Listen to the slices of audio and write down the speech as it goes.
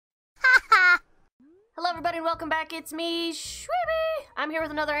everybody and welcome back. It's me, Shweebe. I'm here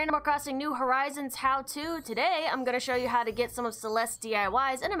with another Animal Crossing New Horizons how-to. Today, I'm going to show you how to get some of Celeste's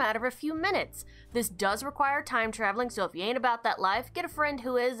DIYs in a matter of a few minutes. This does require time traveling, so if you ain't about that life, get a friend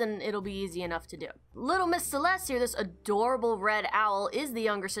who is and it'll be easy enough to do. Little Miss Celeste here, this adorable red owl, is the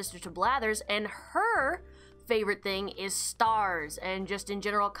younger sister to Blathers, and her favorite thing is stars and just in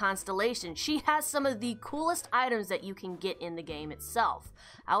general constellations. She has some of the coolest items that you can get in the game itself.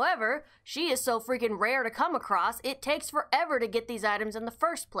 However, she is so freaking rare to come across, it takes forever to get these items in the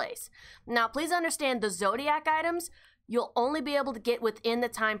first place. Now, please understand the Zodiac items, you'll only be able to get within the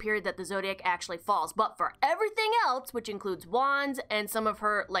time period that the Zodiac actually falls. But for everything else, which includes wands and some of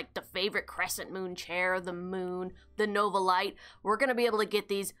her, like the favorite crescent moon chair, the moon, the Nova light, we're going to be able to get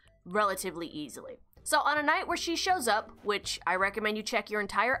these relatively easily. So on a night where she shows up, which I recommend you check your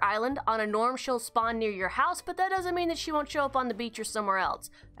entire island, on a norm she'll spawn near your house, but that doesn't mean that she won't show up on the beach or somewhere else.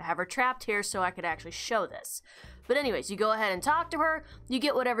 I have her trapped here so I could actually show this. But anyways, you go ahead and talk to her, you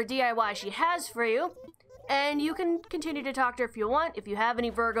get whatever DIY she has for you, and you can continue to talk to her if you want. If you have any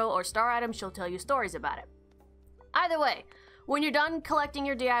Virgo or star items, she'll tell you stories about it. Either way, when you're done collecting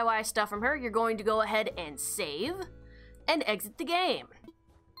your DIY stuff from her, you're going to go ahead and save and exit the game.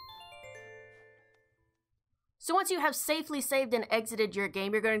 So once you have safely saved and exited your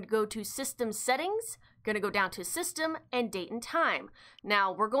game, you're going to go to System Settings, going to go down to System and Date and Time.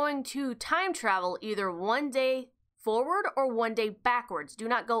 Now, we're going to time travel either one day forward or one day backwards. Do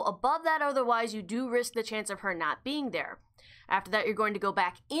not go above that, otherwise you do risk the chance of her not being there. After that, you're going to go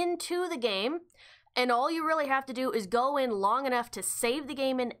back into the game, and all you really have to do is go in long enough to save the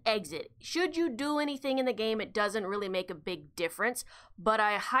game and exit. Should you do anything in the game, it doesn't really make a big difference, but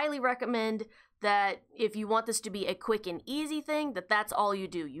I highly recommend that if you want this to be a quick and easy thing, that's all you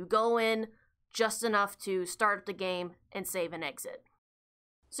do. You go in just enough to start the game and save and exit.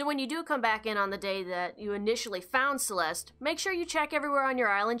 So when you do come back in on the day that you initially found Celeste, make sure you check everywhere on your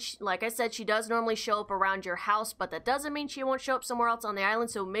island. Like I said, she does normally show up around your house, but that doesn't mean she won't show up somewhere else on the island,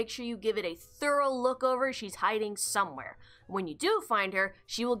 so make sure you give it a thorough look over. She's hiding somewhere. When you do find her,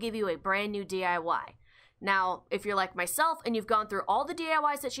 she will give you a brand new DIY. Now, if you're like myself and you've gone through all the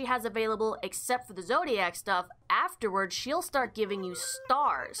DIYs that she has available except for the Zodiac stuff, afterwards she'll start giving you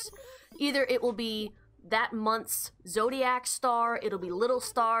stars. Either it will be that month's Zodiac star, it'll be little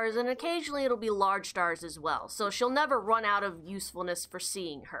stars, and occasionally it'll be large stars as well. So she'll never run out of usefulness for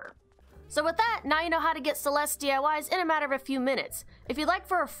seeing her. So with that, now you know how to get Celeste DIYs in a matter of a few minutes. If you'd like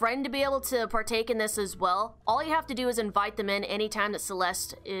for a friend to be able to partake in this as well, all you have to do is invite them in anytime that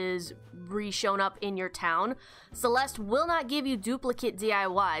Celeste is re-shown up in your town. Celeste will not give you duplicate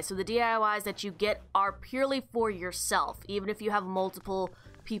DIYs, so the DIYs that you get are purely for yourself. Even if you have multiple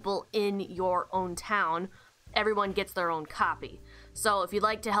people in your own town, everyone gets their own copy. So if you'd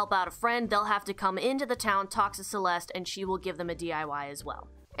like to help out a friend, they'll have to come into the town, talk to Celeste, and she will give them a DIY as well.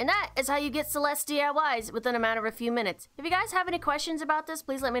 And that is how you get Celeste DIYs within a matter of a few minutes. If you guys have any questions about this,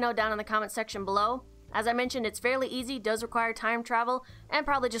 please let me know down in the comment section below. As I mentioned, it's fairly easy, does require time travel, and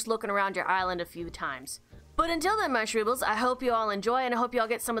probably just looking around your island a few times. But until then, my Shweebles, I hope you all enjoy, and I hope you all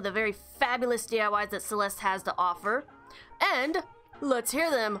get some of the very fabulous DIYs that Celeste has to offer. And let's hear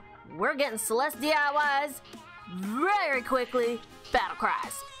them. We're getting Celeste DIYs very quickly. Battle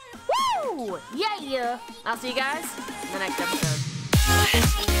cries. Woo! Yeah! I'll see you guys in the next episode.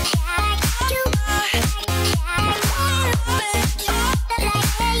 Like